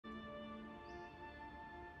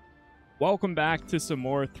Welcome back to some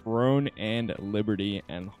more Throne and Liberty,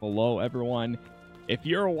 and hello everyone. If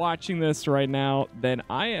you're watching this right now, then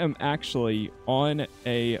I am actually on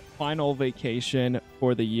a final vacation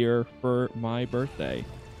for the year for my birthday.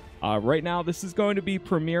 Right now this is going to be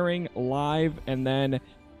premiering live, and then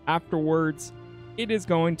afterwards it is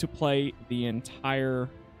going to play the entire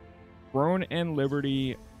Throne and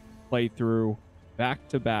Liberty playthrough back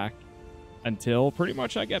to back until pretty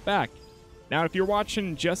much I get back. Now, if you're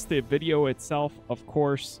watching just the video itself, of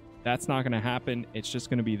course, that's not going to happen. It's just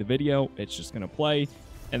going to be the video. It's just going to play.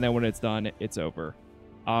 And then when it's done, it's over.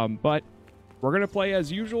 But we're going to play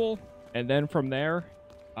as usual. And then from there,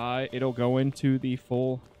 it'll go into the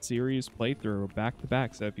full series playthrough back to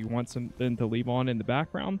back. So if you want something to leave on in the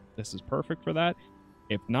background, this is perfect for that.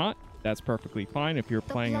 If not, that's perfectly fine. If you're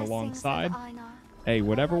playing alongside, hey,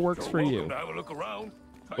 whatever works for you.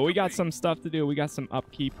 But we got some stuff to do. We got some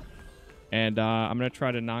upkeep. And I'm going to try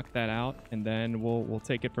to knock that out, and then we'll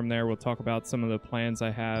take it from there. We'll talk about some of the plans I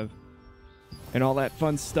have and all that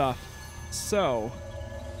fun stuff. So,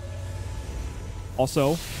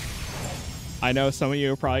 also, I know some of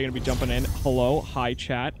you are probably going to be jumping in. Hello, hi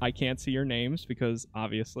chat. I can't see your names because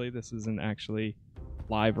obviously this isn't actually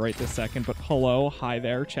live right this second. But hello, hi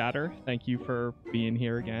there, chatter. Thank you for being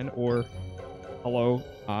here again. Or hello,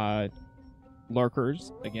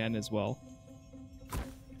 lurkers again as well.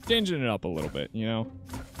 Changing it up a little bit, you know.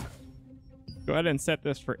 Go ahead and set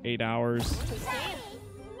this for 8 hours,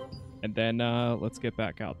 and then let's get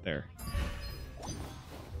back out there.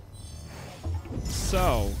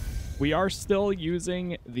 So we are still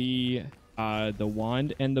using the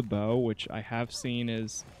wand and the bow, which I have seen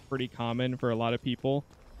is pretty common for a lot of people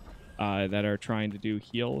that are trying to do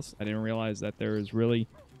heals. I didn't realize that there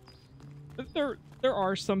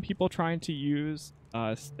are some people trying to use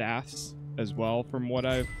staffs as well, from what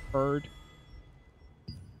I've heard.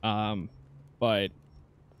 But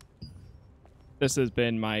this has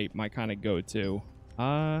been my kind of go-to.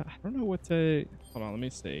 I don't know what to... Hold on, let me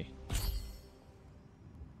see.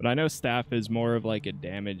 But I know staff is more of like a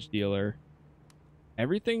damage dealer.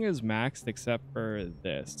 Everything is maxed except for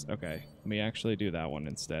this. Okay, let me actually do that one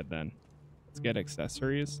instead then. Let's get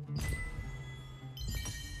accessories.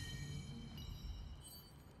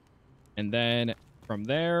 And then from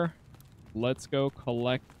there, let's go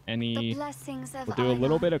collect any... We'll do a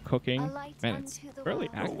little bit of cooking. Man, it's fairly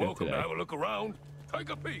active today. Have a look around. Take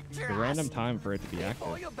a peek. It's a random time for it to be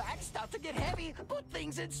active. Your back start to get heavy. Put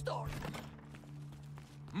things in store.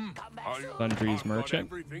 Sundries merchant.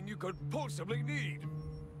 Everything you could possibly need.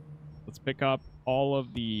 Let's pick up all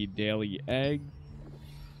of the daily egg,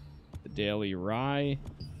 the daily rye,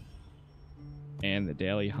 and the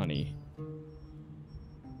daily honey.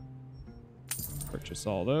 Purchase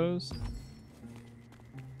all those.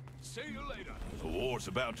 See you later. The war's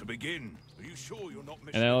about to begin. Are you sure you're not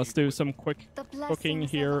missing? And then let's do some quick cooking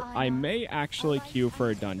here. I may actually queue for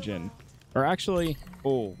a dungeon. Or actually,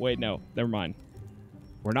 oh, wait, no, never mind.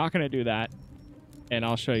 We're not going to do that. And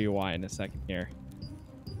I'll show you why in a second here.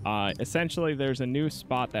 Essentially, there's a new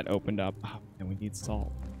spot that opened up. Oh, and we need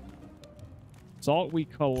salt. Salt we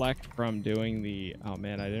collect from doing the... Oh,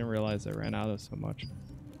 man, I didn't realize I ran out of so much.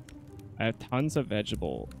 I have tons of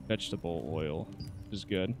vegetable oil, which is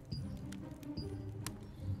good.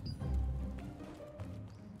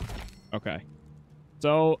 Okay.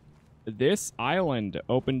 So this island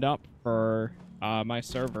opened up for my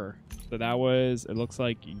server. So that was, it looks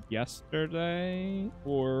like yesterday,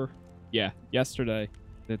 or yeah, yesterday,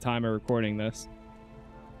 the time of recording this.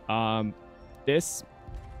 This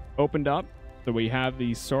opened up. So we have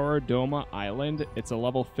the Sorodoma Island. It's a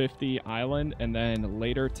level 50 island. And then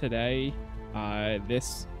later today,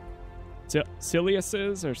 this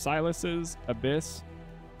Silas's Abyss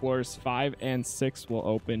floors 5 and 6 will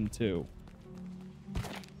open too.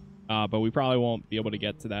 But we probably won't be able to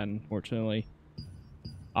get to that, unfortunately.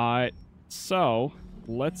 So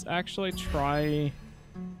let's actually try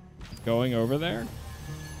going over there.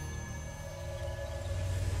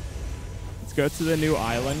 Let's go to the new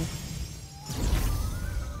island.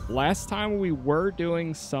 Last time we were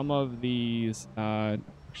doing some of these,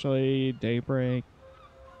 actually, Daybreak.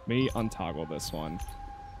 Let me untoggle this one.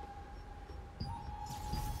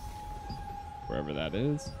 Wherever that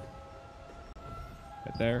is.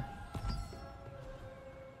 Right there.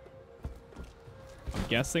 I'm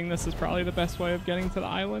guessing this is probably the best way of getting to the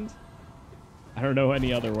island. I don't know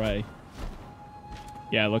any other way.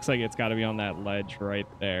 Yeah, it looks like it's got to be on that ledge right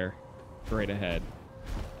there. Right ahead.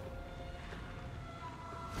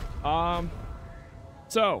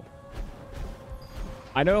 So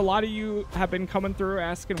I know a lot of you have been coming through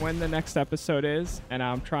asking when the next episode is, and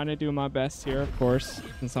I'm trying to do my best here, of course,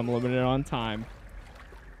 since I'm limited on time.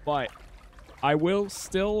 But I will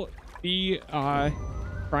still be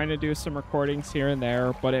trying to do some recordings here and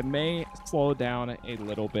there, but it may slow down a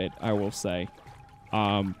little bit, I will say.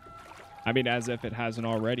 I mean, as if it hasn't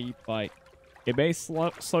already, but it may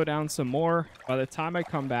slow down some more. By the time I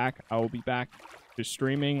come back, I will be back to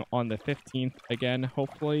streaming on the 15th again,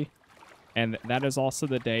 hopefully. And that is also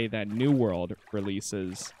the day that New World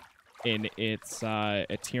releases in its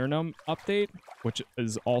Eternum update, which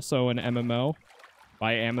is also an MMO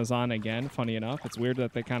by Amazon again. Funny enough, it's weird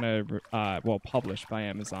that they kind of, well, published by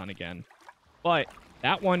Amazon again. But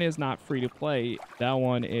that one is not free to play. That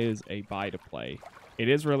one is a buy to play. It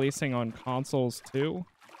is releasing on consoles too.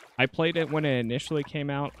 I played it when it initially came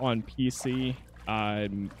out on PC,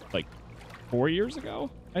 like 4 years ago,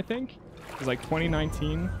 I think. It was like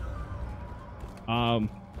 2019.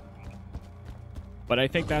 But I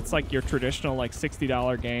think that's like your traditional like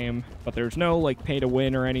 $60 game, but there's no like pay to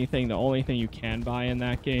win or anything. The only thing you can buy in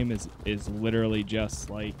that game is literally just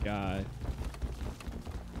like the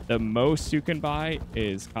most you can buy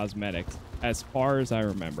is cosmetics, as far as I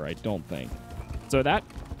remember. I don't think so. That,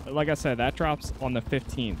 like I said, that drops on the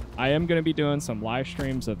 15th. I am going to be doing some live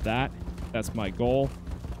streams of that. That's my goal.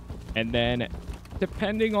 And then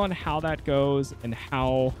depending on how that goes and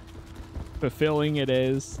how fulfilling it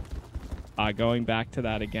is, going back to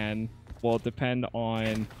that again will depend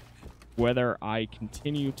on whether I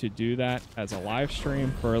continue to do that as a live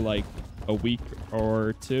stream for like a week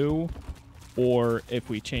or two, or if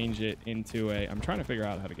we change it into a, I'm trying to figure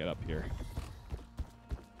out how to get up here,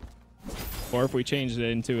 or if we change it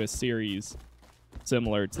into a series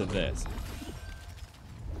similar to this.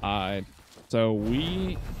 So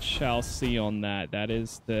we shall see on that. That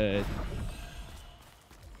is the,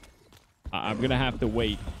 I'm gonna have to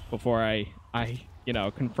wait before I you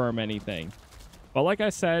know, confirm anything. But like I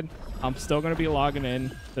said, I'm still gonna be logging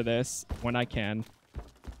in to this when I can.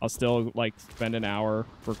 I'll still like spend an hour,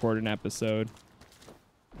 record an episode.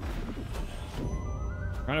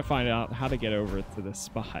 Trying to find out how to get over to this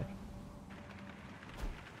spot.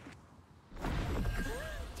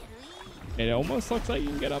 It almost looks like you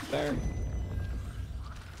can get up there,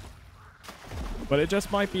 but it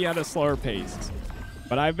just might be at a slower pace.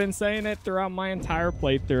 But I've been saying it throughout my entire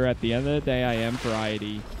playthrough. At the end of the day, I am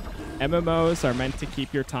variety. MMOs are meant to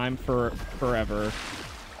keep your time for forever,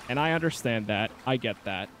 and I understand that. I get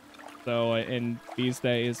that. So in these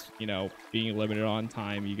days, you know, being limited on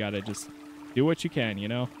time, you gotta just do what you can, you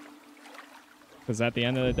know? Because at the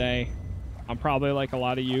end of the day, I'm probably like a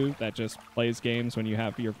lot of you that just plays games when you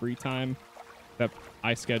have your free time. Except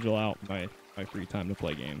I schedule out my free time to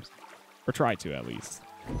play games. Or try to, at least.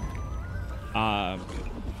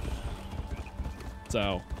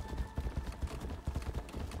 So,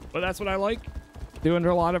 but that's what I like, doing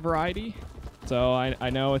a lot of variety. So I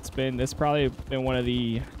know it's been, this probably been one of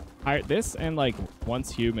the, this and like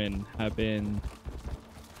Once Human have been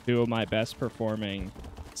two of my best performing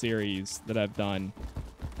series that I've done,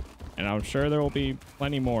 and I'm sure there will be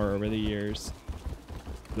plenty more over the years.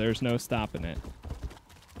 There's no stopping it.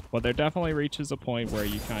 But there definitely reaches a point where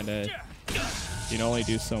you kind of, you can only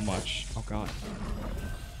do so much. Oh god.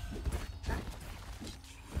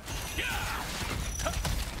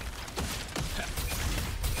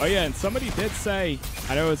 Oh yeah, and somebody did say,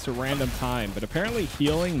 I know it's a random time, but apparently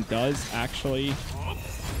healing does actually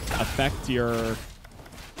affect your... I'm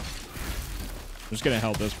just gonna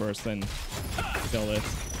help this person kill this.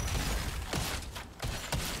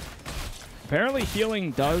 Apparently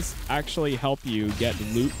healing does actually help you get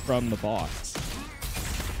loot from the boss.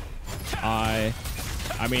 I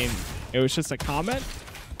mean, it was just a comment,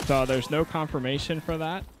 so there's no confirmation for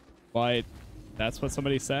that, but that's what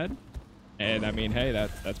somebody said. And I mean, hey,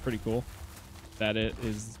 that's pretty cool that it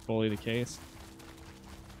is fully the case.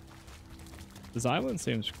 This island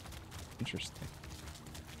seems interesting.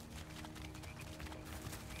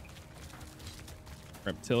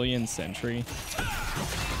 Reptilian Sentry.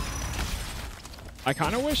 I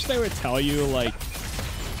kind of wish they would tell you, like,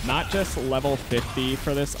 not just level 50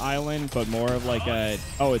 for this island, but more of like a,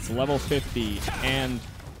 oh, it's level 50 and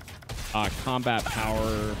combat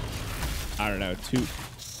power, I don't know,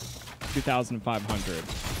 2,500.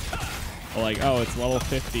 Or like, oh, it's level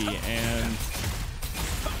 50 and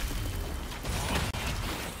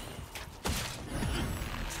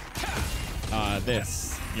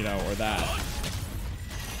this, you know, or that.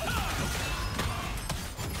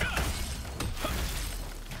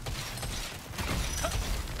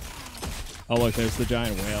 Oh, look, there's the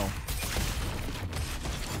giant whale.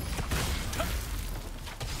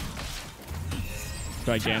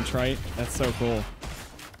 Gigantrite. That's so cool.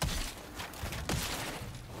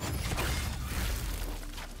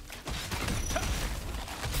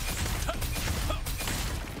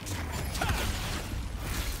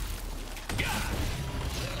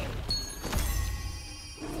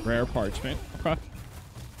 Rare parchment. Okay.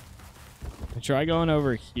 Try going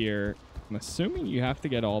over here. I'm assuming you have to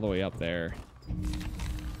get all the way up there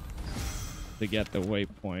to get the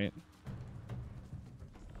waypoint.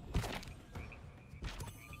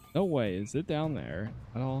 No way. Is it down there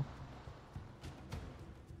at all?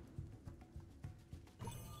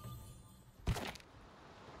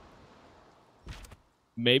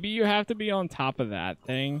 Maybe you have to be on top of that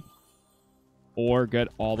thing or get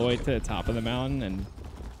all the way to the top of the mountain and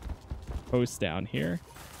post down here.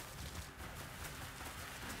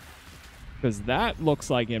 Because that looks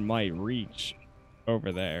like it might reach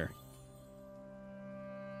over there.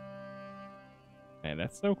 Man,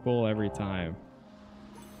 that's so cool every time.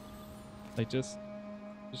 Like, just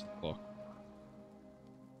look.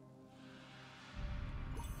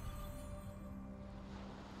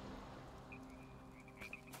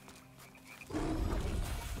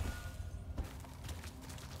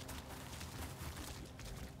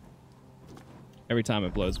 Every time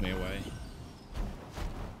it blows me away.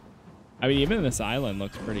 I mean, even this island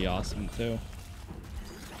looks pretty awesome, too.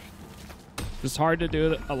 It's hard to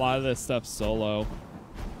do a lot of this stuff solo.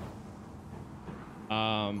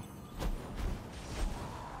 A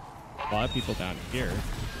lot of people down here.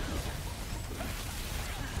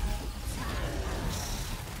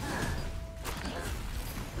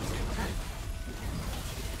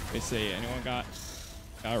 Let me see. Anyone got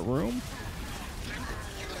room?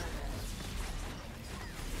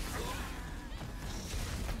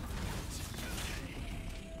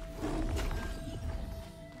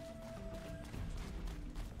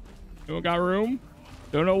 Anyone got room?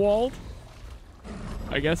 Don't know walled?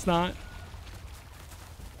 I guess not.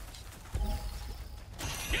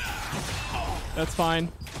 That's fine.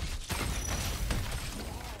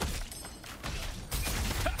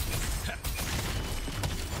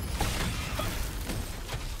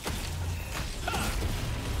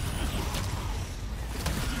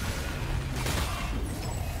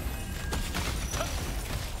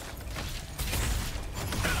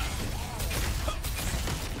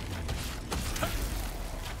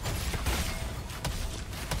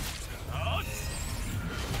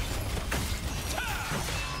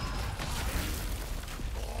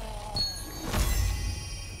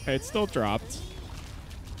 It still dropped.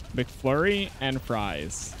 McFlurry and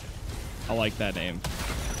fries. I like that name.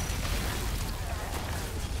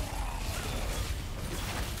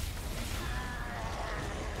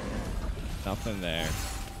 Nothing there.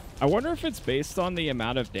 I wonder if it's based on the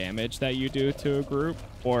amount of damage that you do to a group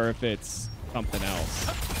or if it's something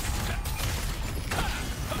else.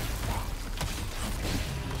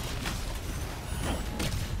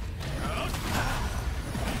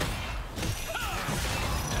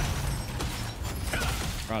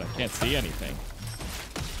 God, I can't see anything.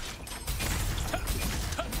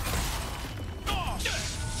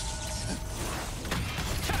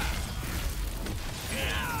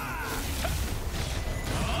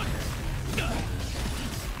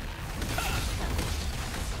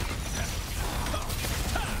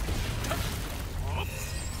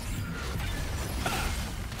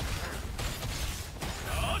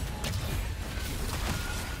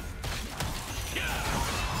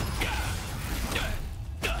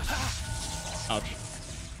 Ouch.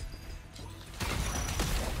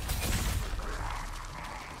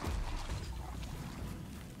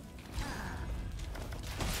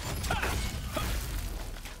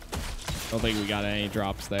 Don't think we got any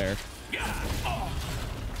drops there.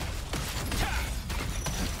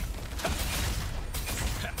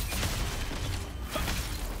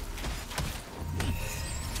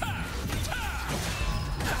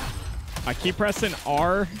 I keep pressing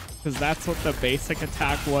R because that's what the basic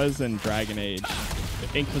attack was in Dragon Age.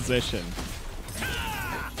 Inquisition.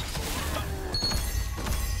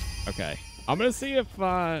 Okay. I'm gonna see if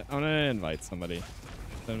I'm gonna invite somebody.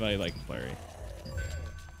 Somebody like Flurry.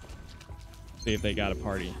 See if they got a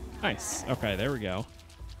party. Nice. Okay, there we go.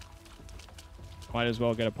 Might as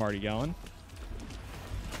well get a party going.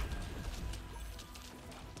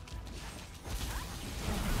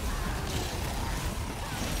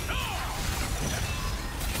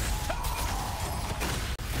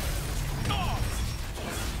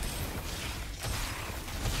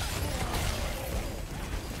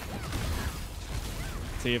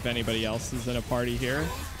 See if anybody else is in a party here.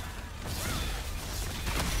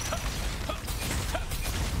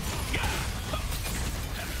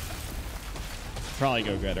 Probably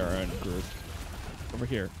go get our own group. Over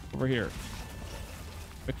here. Over here.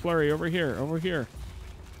 McFlurry, over here. Over here.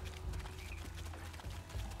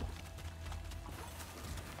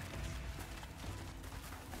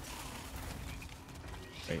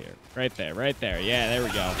 Right here. Right there. Right there. Yeah, there we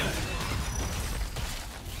go.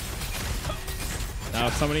 Now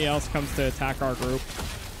if somebody else comes to attack our group.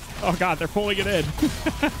 Oh god, they're pulling it in.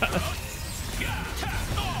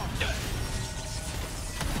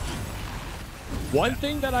 One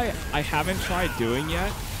thing that I haven't tried doing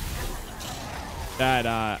yet that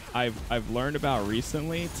I've learned about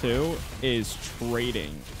recently too is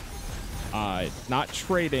trading. Not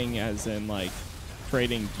trading as in like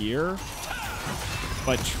trading gear,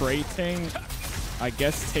 but trading, I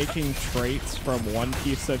guess, taking traits from one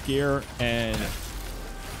piece of gear and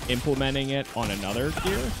implementing it on another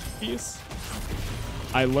gear piece.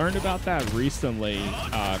 I learned about that recently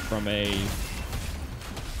from a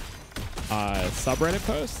subreddit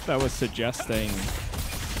post that was suggesting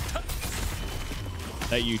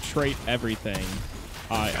that you trait everything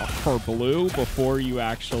for blue before you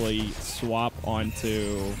actually swap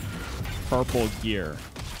onto purple gear.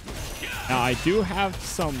 Now, I do have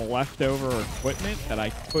some leftover equipment that I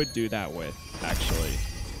could do that with, actually.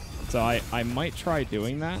 So I might try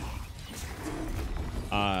doing that.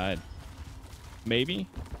 Maybe.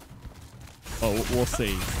 Oh, we'll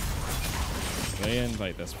see. They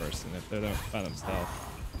invite this person if they don't by themselves.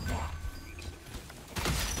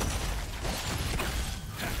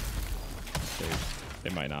 They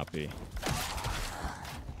might not be.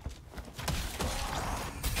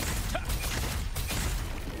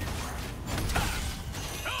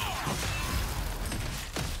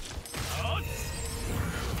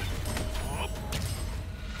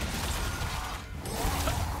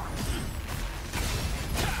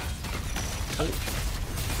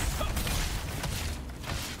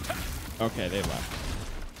 Okay, they left.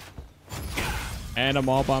 And I'm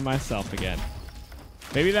all by myself again.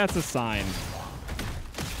 Maybe that's a sign.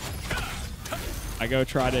 I go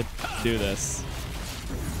try to do this.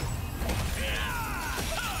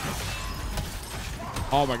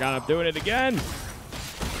 Oh my god, I'm doing it again!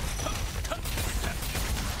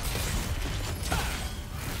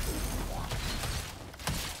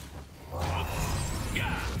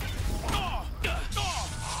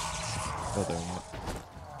 Still doing it.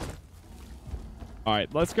 All right,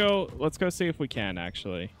 let's go see if we can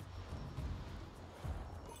actually.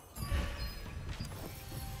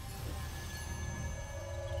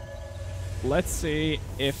 Let's see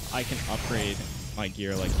if I can upgrade my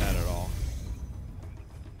gear like that at all.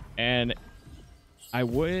 And I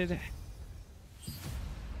would, you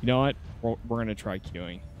know what? We're going to try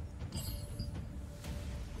queuing.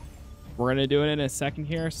 We're going to do it in a second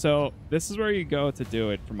here. So this is where you go to do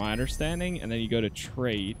it from my understanding. And then you go to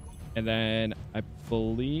trade. And then I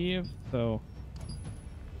believe, so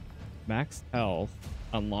max health,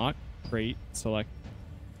 unlock, trait, select.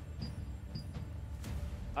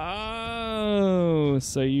 Oh,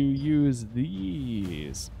 so you use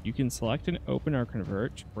these. You can select and open or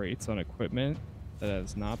convert traits on equipment that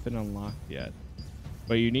has not been unlocked yet.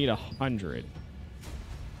 But you need 100.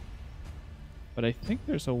 But I think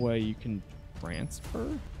there's a way you can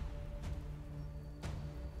transfer.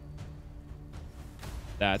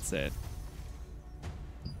 That's it.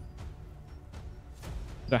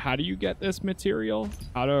 So how do you get this material?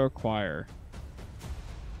 How to acquire?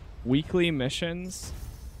 Weekly missions.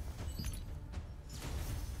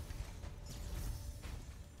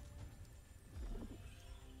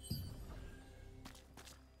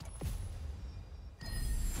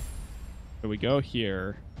 So we go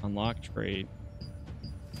here, unlock trait.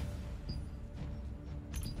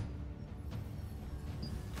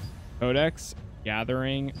 Codex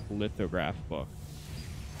Gathering Lithograph Book.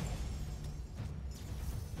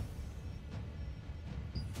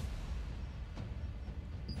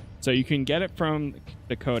 So you can get it from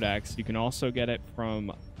the Codex. You can also get it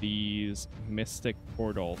from these Mystic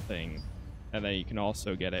Portal thing. And then you can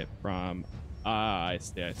also get it from, I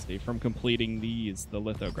see, from completing the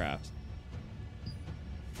lithographs.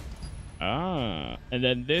 And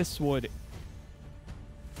then this would,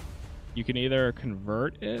 you can either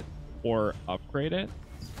convert it or upgrade it.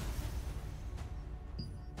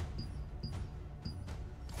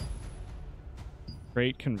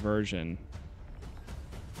 Great conversion.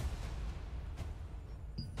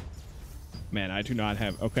 Man, I do not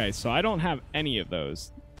have... Okay, so I don't have any of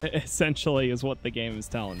those. Essentially is what the game is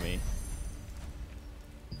telling me.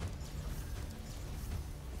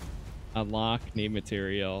 Unlock, need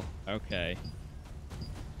material. Okay.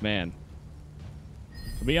 Man.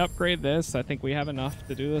 Can we upgrade this? I think we have enough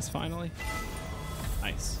to do this finally.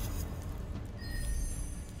 Nice.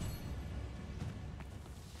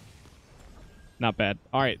 Not bad.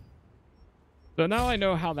 All right. So now I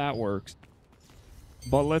know how that works.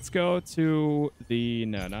 But let's go to the...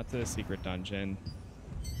 No, not to the secret dungeon.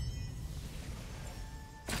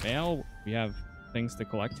 Mail. We have things to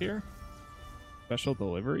collect here. Special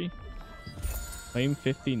delivery. Claim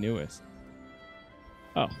 50 newest.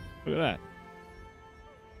 Oh, look at that.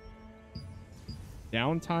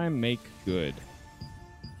 Downtime make good.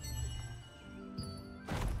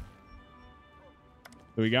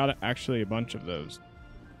 So we got actually a bunch of those.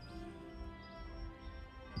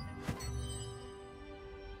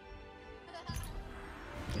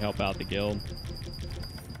 Help out the guild.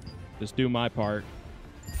 Just do my part.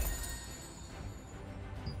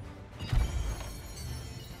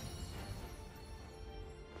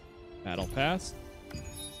 Battle pass.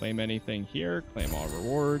 Claim anything here. Claim all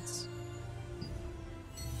rewards.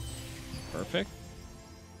 Perfect.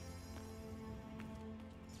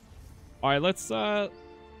 All right, let's try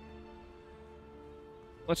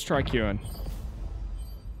queuing.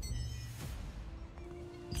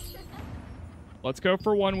 Let's go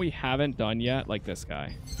for one we haven't done yet, like this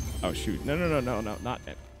guy. Oh shoot! No,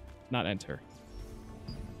 not enter.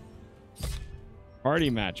 Party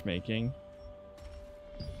matchmaking.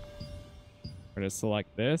 We're gonna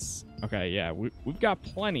select this. Okay, yeah, we've got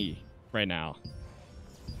plenty right now.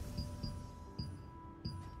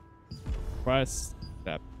 Quest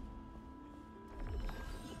step.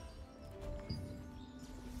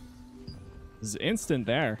 This is instant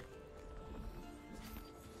there.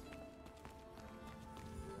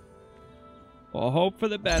 Well, hope for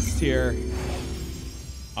the best here.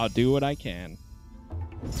 I'll do what I can.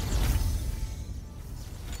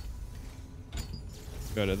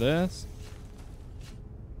 Go to this.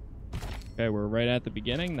 Okay, we're right at the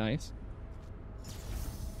beginning. Nice.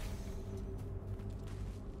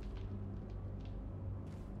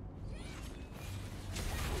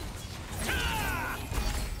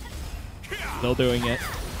 Still doing it.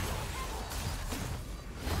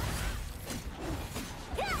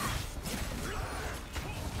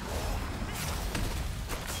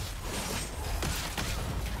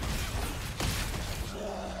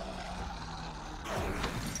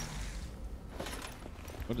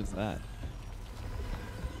 What is that?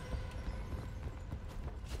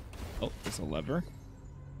 Oh, there's a lever.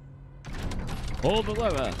 Pull the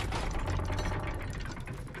lever.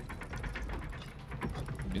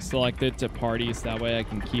 You selected to parties, that way I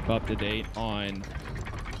can keep up to date on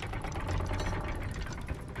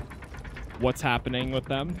what's happening with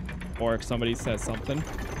them, or if somebody says something.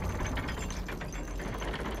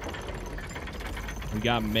 We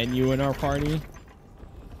got menu in our party.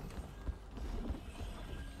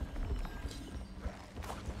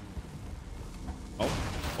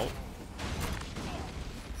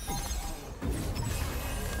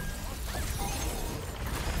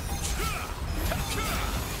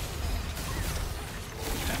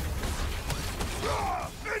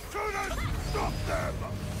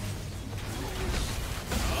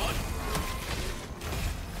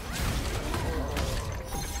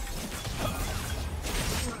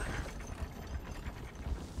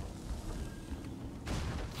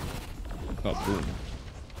 Oh, boom.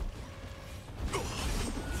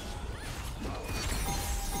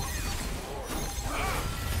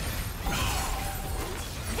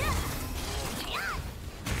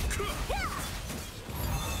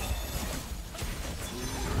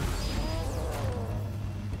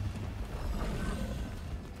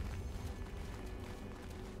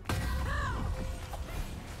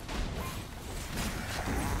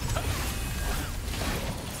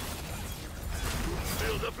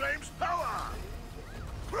 Feel the flames' power!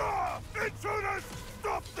 Intruders!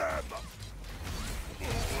 Stop them!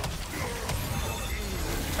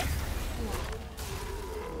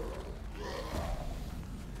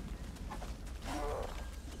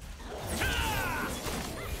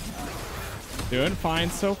 Doing fine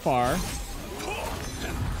so far.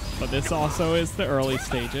 But this also is the early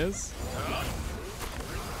stages.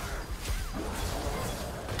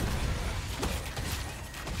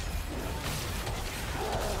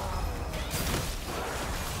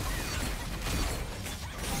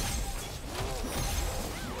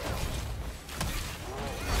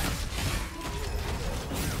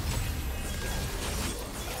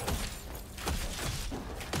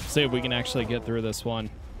 See if we can actually get through this one.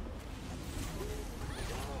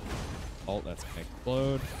 Oh, that's gonna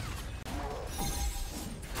explode.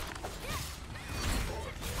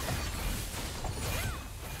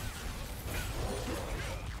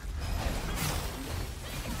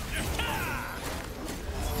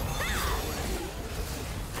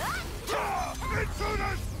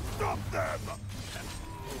 Intruders! Stop them!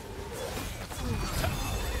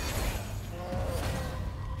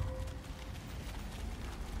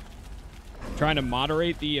 trying to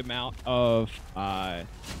moderate the amount of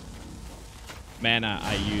mana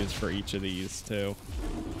I use for each of these too.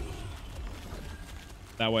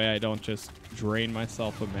 That way I don't just drain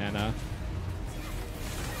myself of mana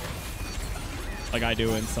like I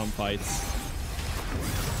do in some fights.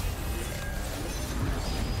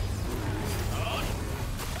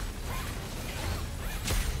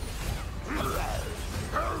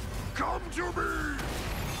 Come to me!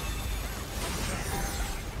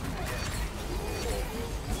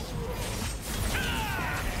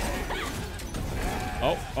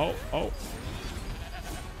 Oh, oh, oh.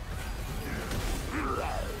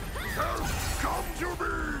 Come to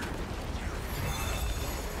me!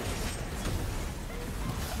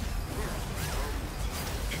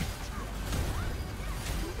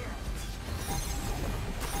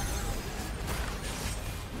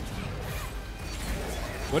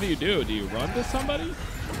 What do? Do you run to somebody?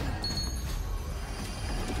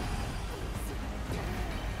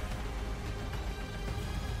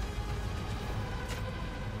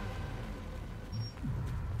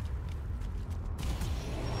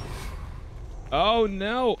 Oh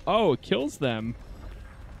no! Oh, it kills them.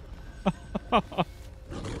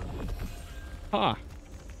 Huh.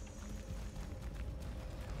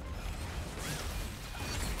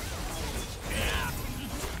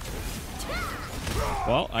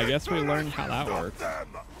 Well, I guess we learned how that works.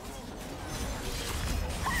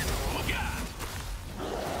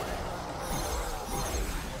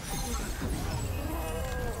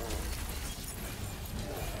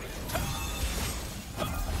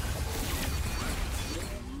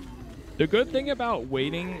 The good thing about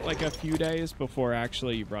waiting like a few days before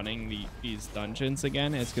actually running these dungeons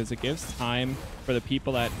again is because it gives time for the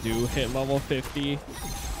people that do hit level 50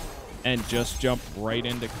 and just jump right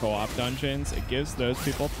into co-op dungeons. It gives those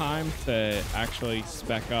people time to actually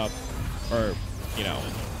spec up or, you know,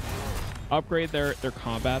 upgrade their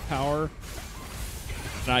combat power.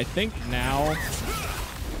 And I think now,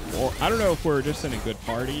 or I don't know if we're just in a good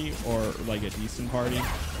party or like a decent party,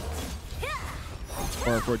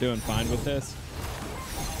 or if we're doing fine with this.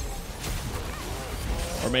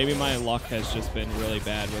 Or maybe my luck has just been really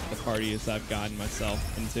bad with the parties I've gotten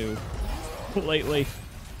myself into lately.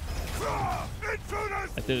 I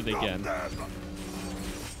did it again.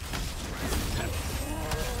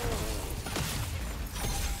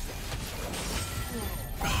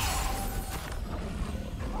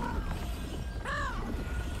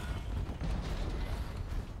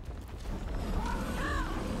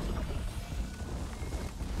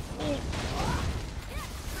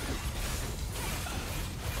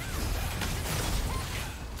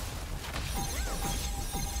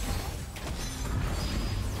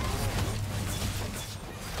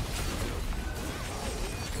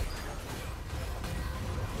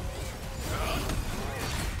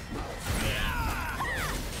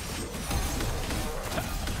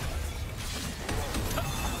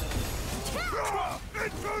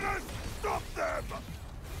 Stop them!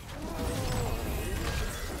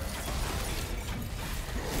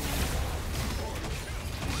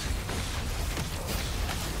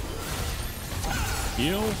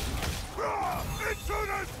 Heal.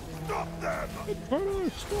 Intruders! Stop them!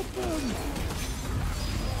 Intruders, stop them!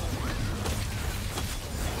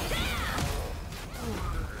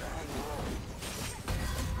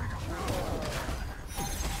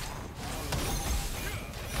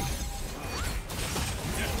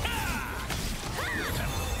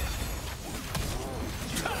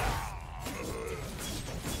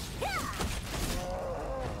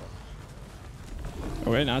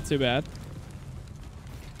 Okay, not too bad.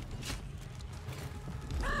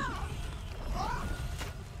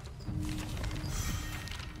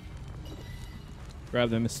 Grab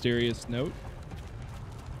the mysterious note.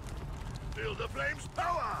 Feel the flames'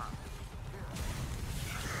 power!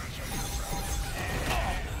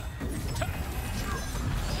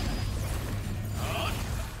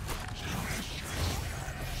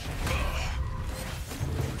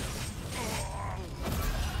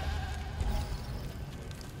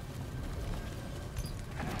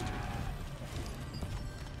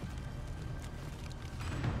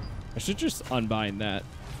 I should just unbind that.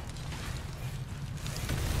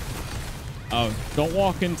 Oh, don't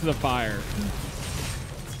walk into the fire.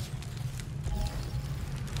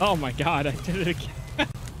 Oh my god, I did it again.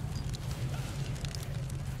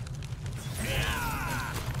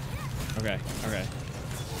 Okay, okay.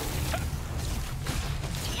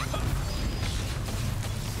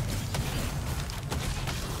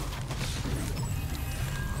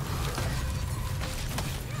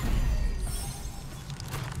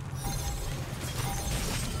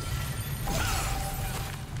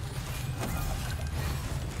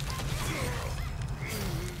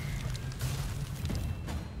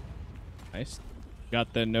 Nice.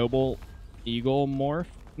 Got the noble eagle morph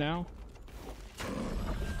now.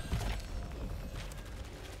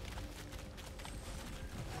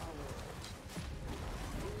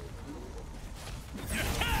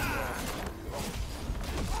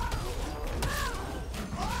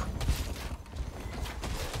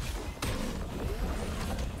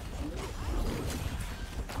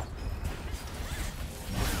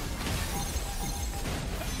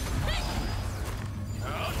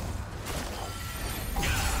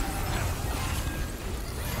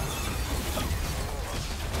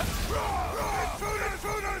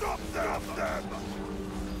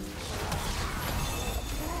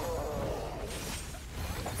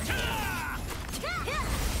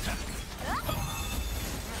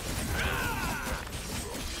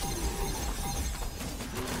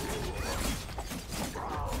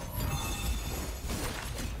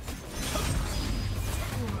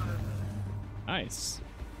 Nice.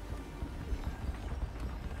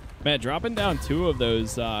 Man, dropping down 2 of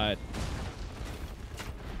those, the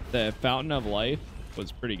Fountain of Life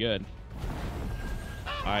was pretty good.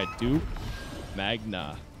 Alright, dupe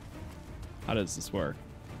Magna. How does this work?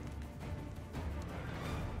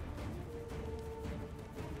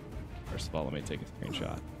 First of all, let me take a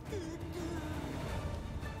screenshot.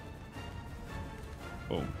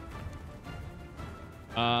 Boom.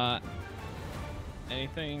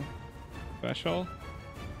 Anything special?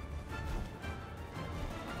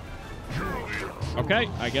 Okay,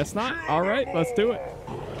 I guess not. All right, let's do it.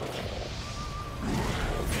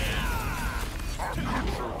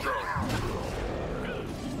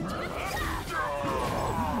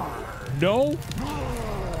 No.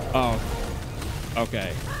 Oh.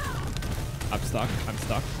 Okay. I'm stuck. I'm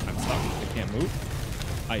stuck. I'm stuck. I can't move.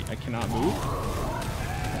 I cannot move.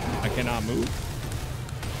 I cannot move.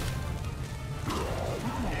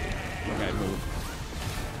 Okay, move.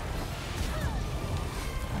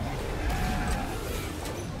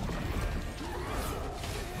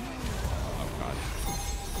 Oh, God.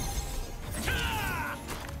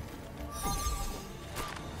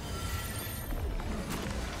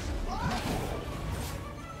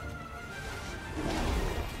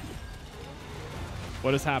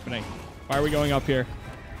 What is happening? Why are we going up here?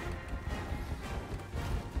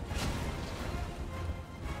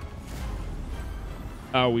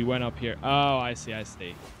 Oh, we went up here. Oh, I see, I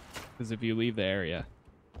see. Because if you leave the area,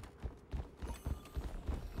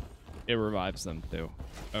 it revives them too.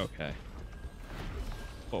 Okay.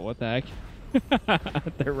 Well, what the heck?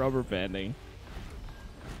 They're rubber banding.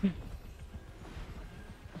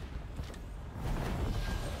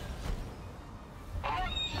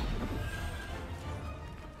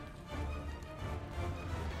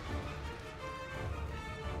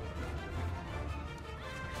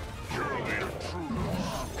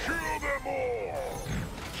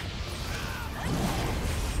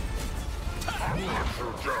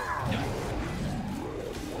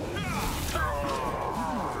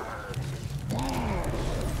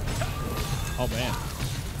 Oh, man.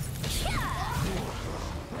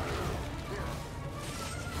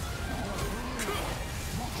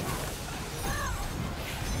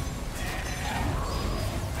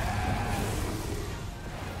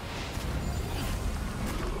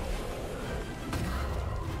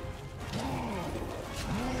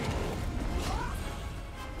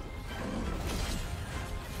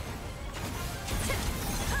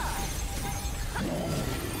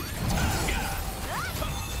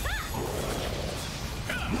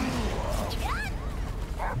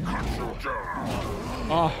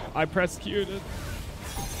 Oh, I pressed Q to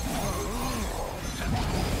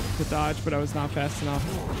dodge, but I was not fast enough.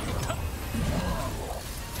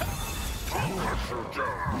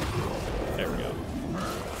 There we go.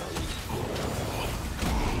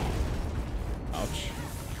 Ouch.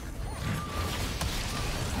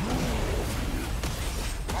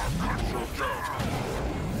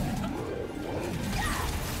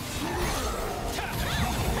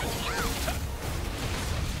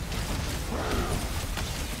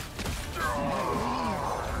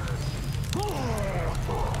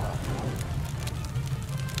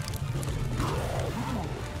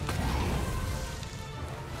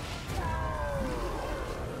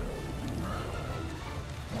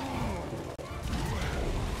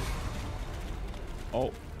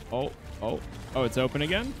 Oh, it's open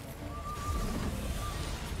again?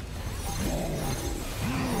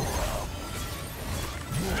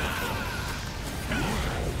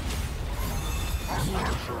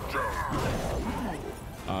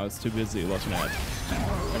 I was too busy looking at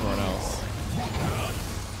everyone else.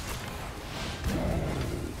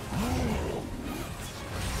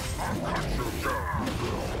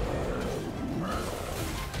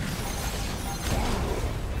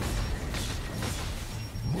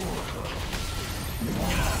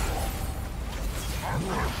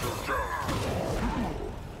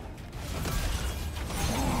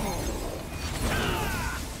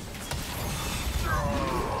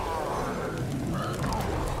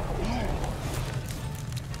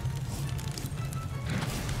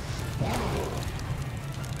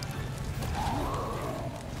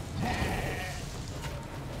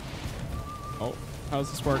 How's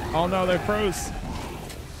this work? Oh no, they froze.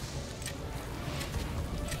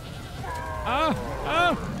 Ah!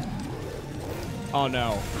 Ah! Oh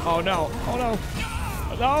no. Oh no. Oh no.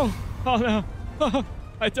 No. Oh no.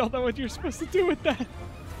 I don't know what you're supposed to do with that.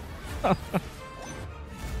 I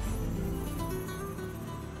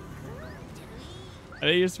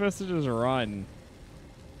think you're supposed to just run.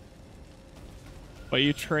 But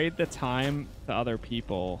you trade the time to other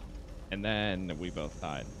people, and then we both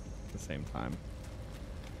died at the same time.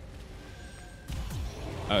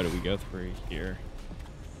 Oh, did we go through here?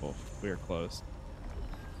 Oh, we were close.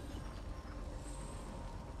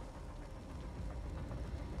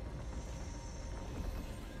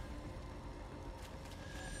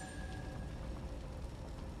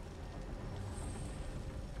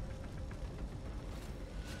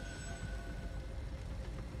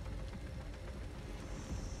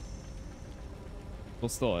 We're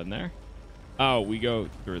still in there. Oh, we go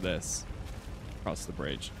through this across the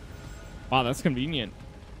bridge. Wow, that's convenient.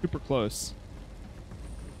 Super close.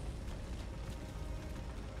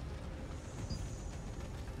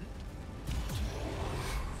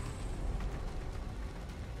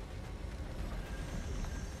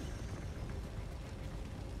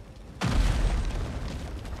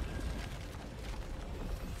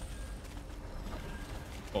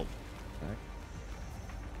 Oh, back.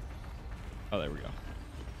 Oh, there we go.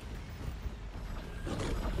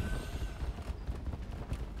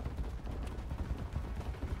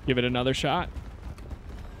 Give it another shot.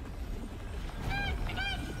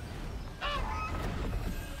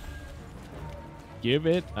 Give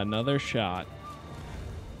it another shot.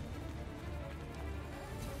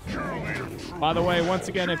 By the way, once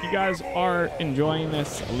again, if you guys are enjoying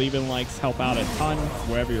this, leaving likes help out a ton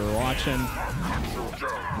wherever you're watching.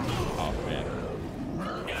 Oh, man.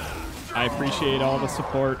 I appreciate all the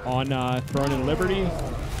support on Throne and Liberty.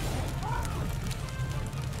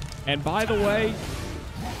 And by the way,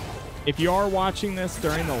 if you are watching this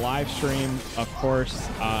during the live stream, of course,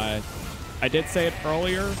 I did say it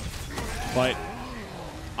earlier, but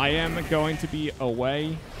I am going to be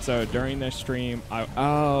away. So during this stream,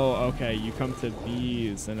 oh, okay, you come to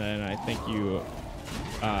these, and then I think you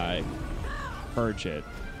purge it.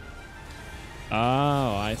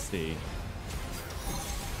 Oh, I see.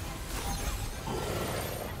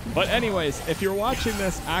 But anyways, if you're watching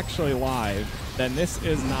this actually live, then this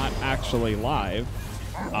is not actually live.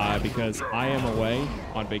 Because I am away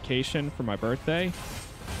on vacation for my birthday.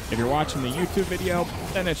 If you're watching the YouTube video,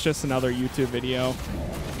 then it's just another YouTube video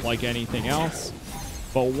like anything else.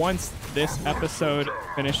 But once this episode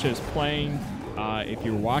finishes playing, if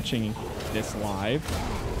you're watching this live,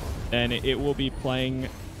 then it will be playing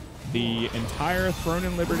the entire Throne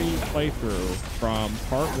and Liberty playthrough from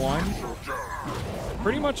part 1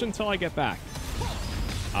 pretty much until I get back.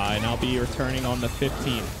 And I'll be returning on the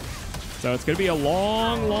 15th. So it's going to be a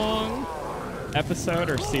long, long episode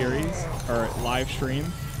or series or live stream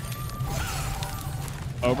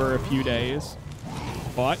over a few days.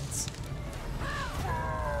 But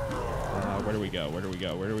where do we go? Where do we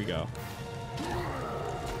go? Where do we go?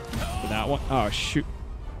 That one? Oh, shoot.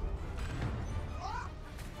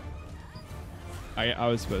 I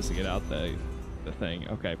was supposed to get out the thing.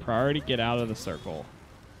 Okay, priority, get out of the circle.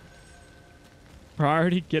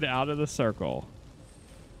 Priority, get out of the circle.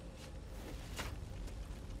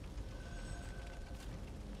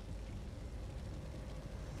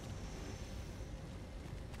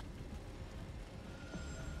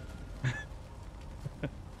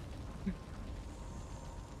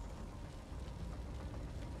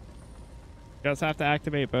 You guys have to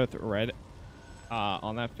activate both red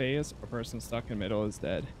on that phase. A person stuck in the middle is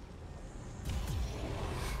dead.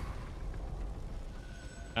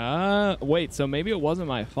 Wait, so maybe it wasn't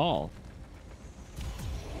my fault.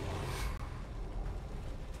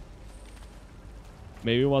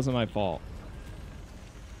 Maybe it wasn't my fault.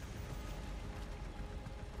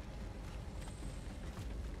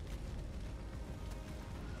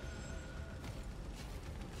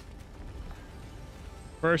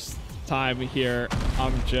 First time here,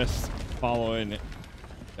 I'm just following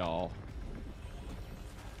y'all.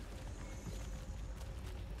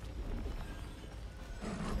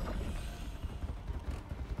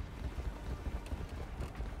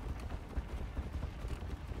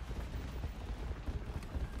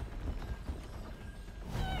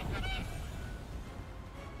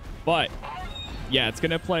 But yeah, it's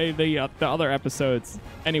gonna play the other episodes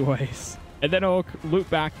anyways, and then it'll loop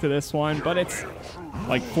back to this one. But it's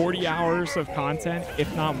like 40 hours of content,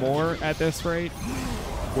 if not more, at this rate,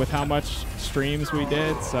 with how much streams we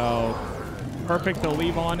did. So perfect to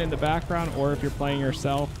leave on in the background, or if you're playing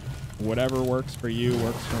yourself, whatever works for you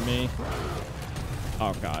works for me.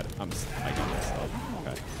 Oh god, I got myself.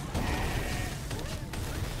 Okay.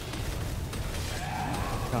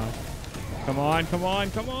 God. Come on, come on,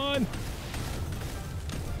 come on!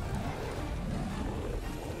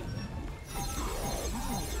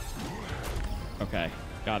 Okay,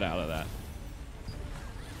 got out of that.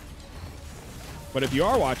 But if you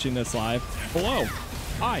are watching this live, hello.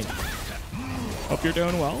 Hi. Hope you're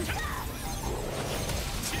doing well.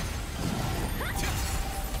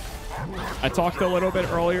 I talked a little bit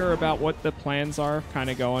earlier about what the plans are kind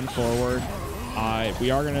of going forward. We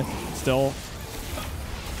are going to still...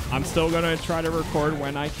 I'm still going to try to record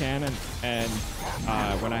when I can and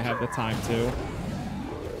when I have the time to.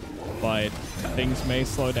 But things may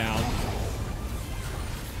slow down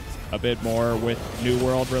a bit more with New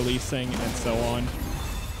World releasing and so on.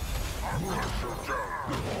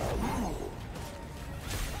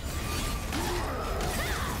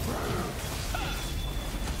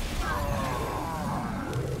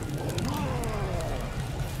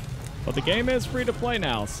 But the game is free to play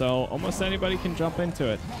now, so almost anybody can jump into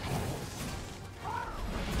it.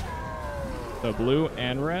 So blue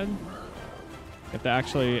and red. You have to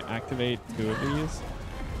actually activate 2 of these.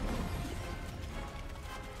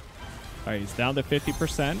 All right, he's down to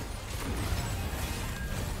 50%.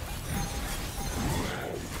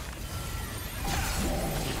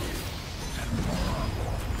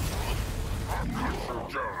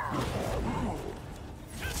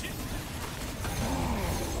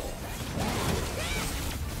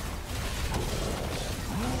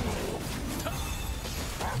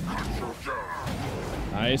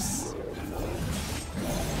 Nice.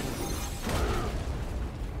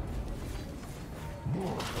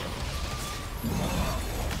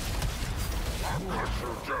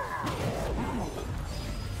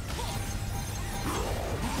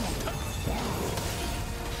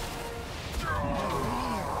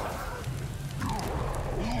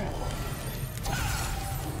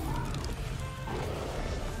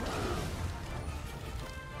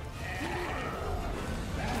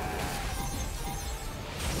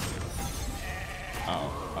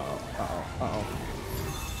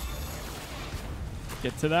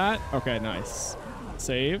 Get to that. Okay, nice.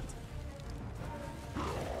 Saved.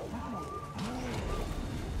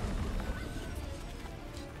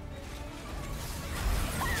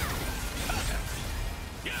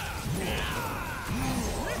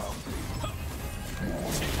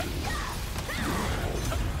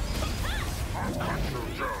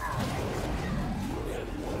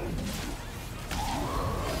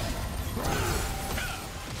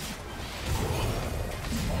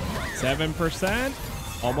 %.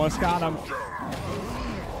 Almost got him.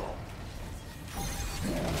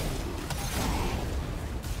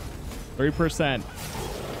 %.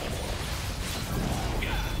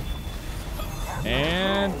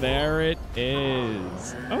 And there it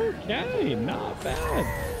is. Okay, not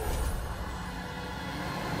bad.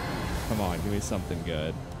 Come on, give me something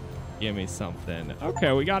good. Give me something.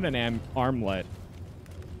 Okay, we got an armlet.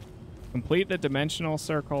 Complete the dimensional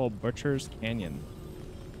circle of Butcher's Canyon.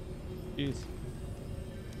 Jeez.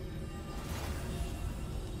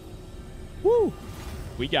 Woo!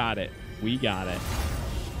 We got it. We got it.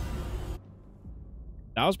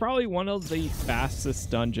 That was probably one of the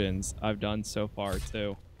fastest dungeons I've done so far,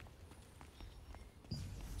 too.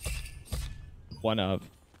 One of.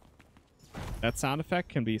 That sound effect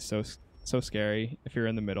can be so scary if you're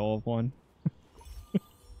in the middle of one.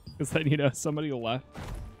 Because then, you know, somebody left.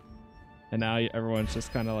 And now everyone's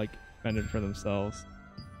just kind of like fending for themselves.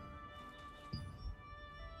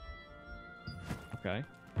 Okay.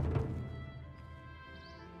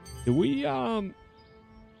 Do we,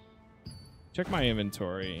 check my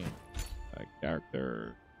inventory.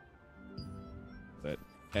 Character. But,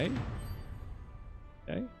 okay.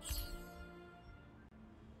 Okay.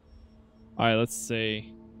 Alright, let's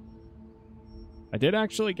see. I did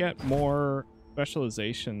actually get more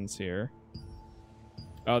specializations here.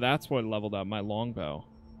 Oh, that's what leveled up my longbow.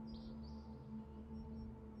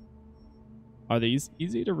 Are these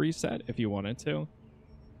easy to reset if you wanted to?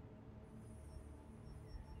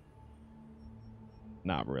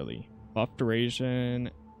 Not really. Buff duration,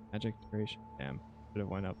 magic duration. Damn, should have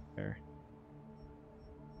went up there.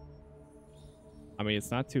 I mean, it's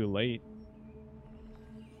not too late.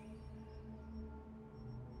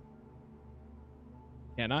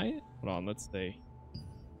 Can I? Hold on, let's see.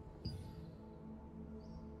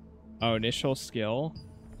 Oh, initial skill.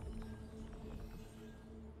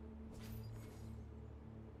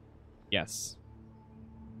 Yes.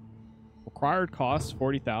 Required cost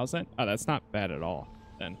 40,000. Oh, that's not bad at all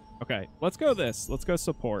then. Okay, let's go this. Let's go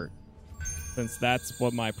support. Since that's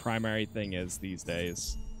what my primary thing is these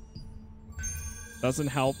days. Doesn't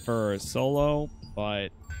help for solo, but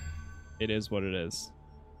it is what it is.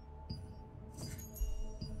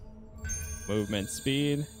 Movement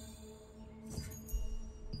speed.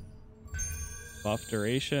 Buff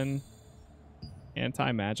duration.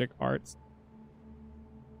 Anti-magic arts.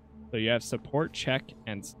 So you have support, check,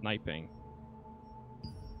 and sniping.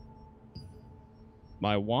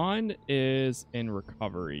 My wand is in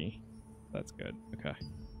recovery. That's good. Okay.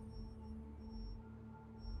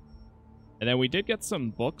 And then we did get some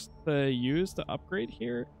books to use to upgrade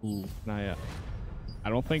here. Ooh, I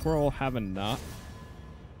don't think we'll have enough.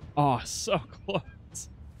 Oh, so close.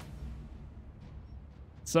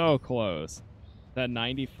 So close. That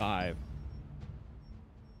 95.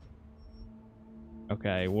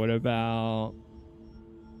 Okay, what about...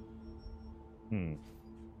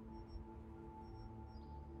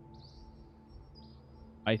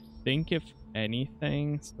 I think if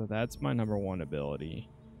anything, so that's my #1 ability.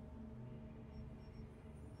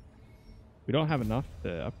 We don't have enough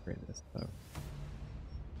to upgrade this, though.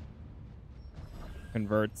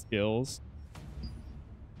 Convert skills.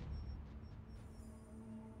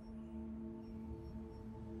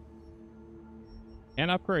 And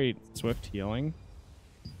upgrade swift healing.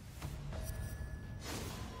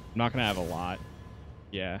 I'm not going to have a lot.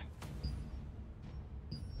 Yeah.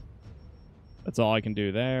 That's all I can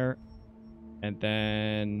do there. And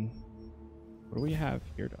then... what do we have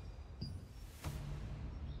here?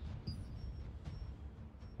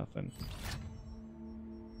 Nothing.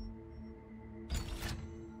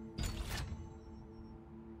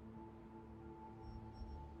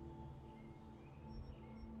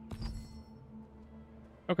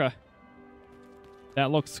 Okay.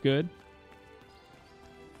 That looks good.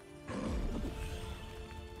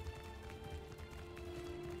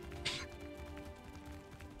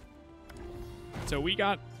 So we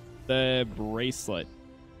got the bracelet.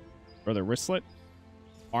 Or the wristlet?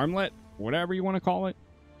 Armlet? Whatever you want to call it.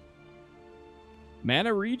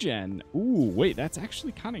 Mana regen. Ooh, wait, that's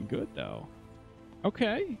actually kind of good, though.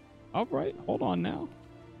 Okay. All right. Hold on now.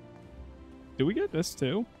 Do we get this,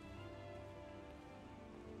 too?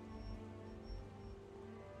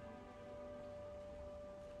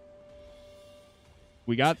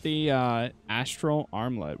 We got the astral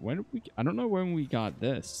armlet. When did we... I don't know when we got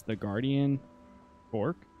this. The guardian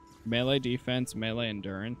torque. Melee defense, melee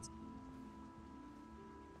endurance.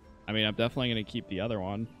 I mean, I'm definitely going to keep the other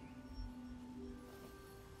one.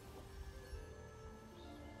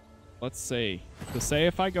 Let's see. So say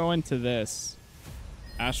if I go into this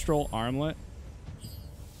astral armlet,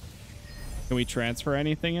 can we transfer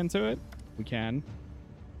anything into it? We can.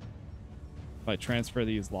 If I transfer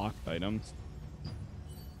these locked items.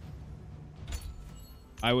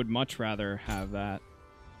 I would much rather have that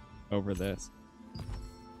over this.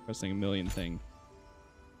 Pressing a million things.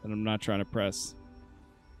 And I'm not trying to press.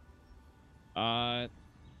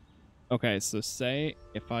 Okay, so say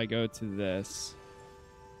if I go to this.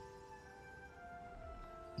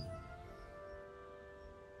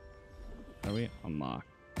 Are we unlock?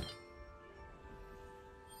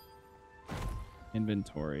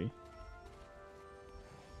 Inventory.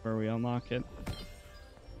 Where we unlock it?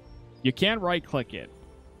 You can't right click it.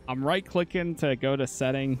 I'm right clicking to go to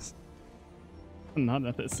settings. None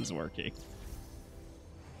of this is working.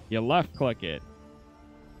 You left click it.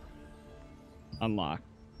 Unlock.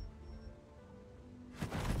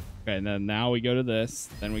 Okay, and then now we go to this.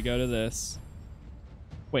 Then we go to this.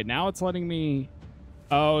 Wait, now it's letting me...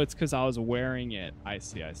 Oh, it's because I was wearing it. I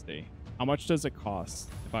see, I see. How much does it cost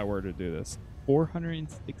if I were to do this?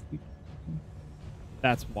 460.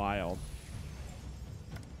 That's wild.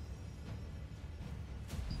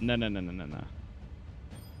 No.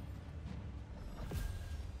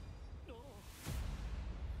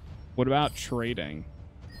 What about trading?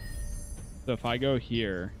 So if I go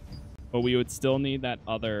here, but we would still need that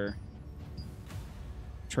other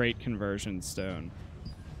trait conversion stone.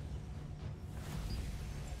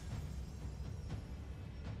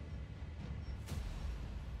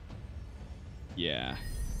 Yeah.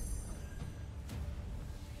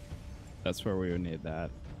 That's where we would need that.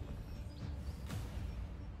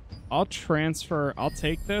 I'll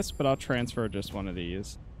take this, but I'll transfer just one of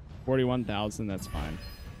these. 41,000, that's fine.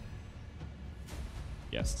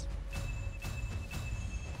 Yes.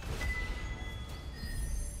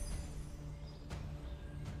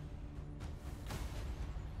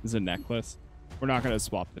 This is a necklace. We're not going to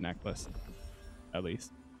swap the necklace. At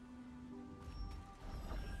least.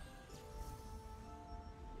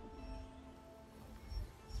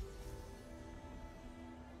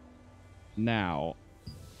 Now,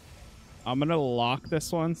 I'm going to lock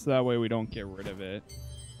this one so that way we don't get rid of it.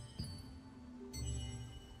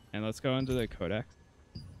 And let's go into the codex.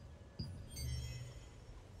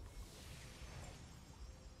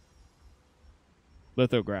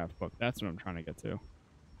 Lithograph book. That's what I'm trying to get to.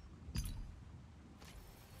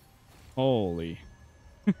 Holy.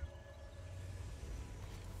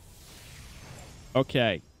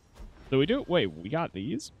 Okay. So we do... Wait, we got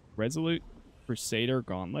these? Resolute Crusader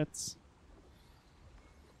gauntlets.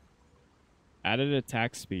 Added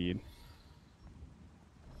attack speed.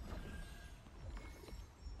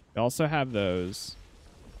 We also have those.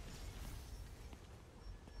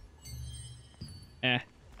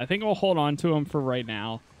 I think we'll hold on to them for right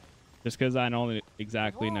now. Just because I don't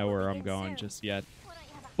exactly know where I'm going just yet.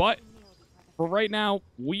 But for right now,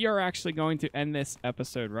 we are actually going to end this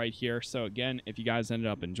episode right here. So again, if you guys ended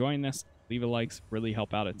up enjoying this, leave a like. Really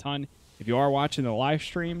help out a ton. If you are watching the live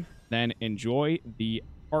stream, then enjoy the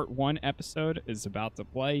part 1 episode is about to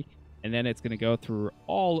play. And then it's going to go through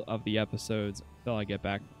all of the episodes until I get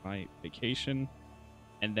back from my vacation.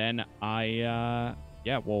 And then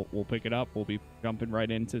yeah, we'll pick it up. We'll be jumping right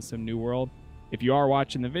into some New World. If you are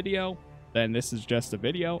watching the video, then this is just a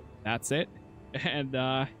video. That's it. And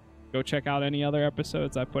go check out any other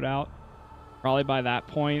episodes I put out. Probably by that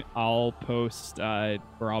point, I'll post or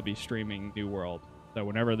I'll be streaming New World. So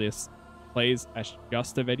whenever this plays as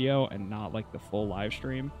just a video and not like the full live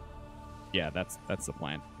stream, yeah, that's the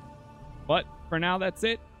plan. But for now, that's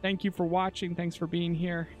it. Thank you for watching. Thanks for being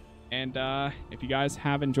here. And if you guys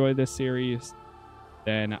have enjoyed this series,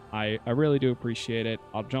 then I really do appreciate it.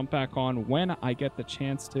 I'll jump back on when I get the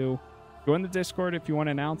chance to. Join the Discord if you want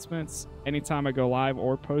announcements anytime I go live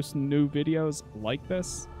or post new videos like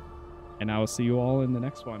this. And I will see you all in the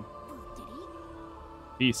next one.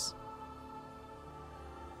 Peace.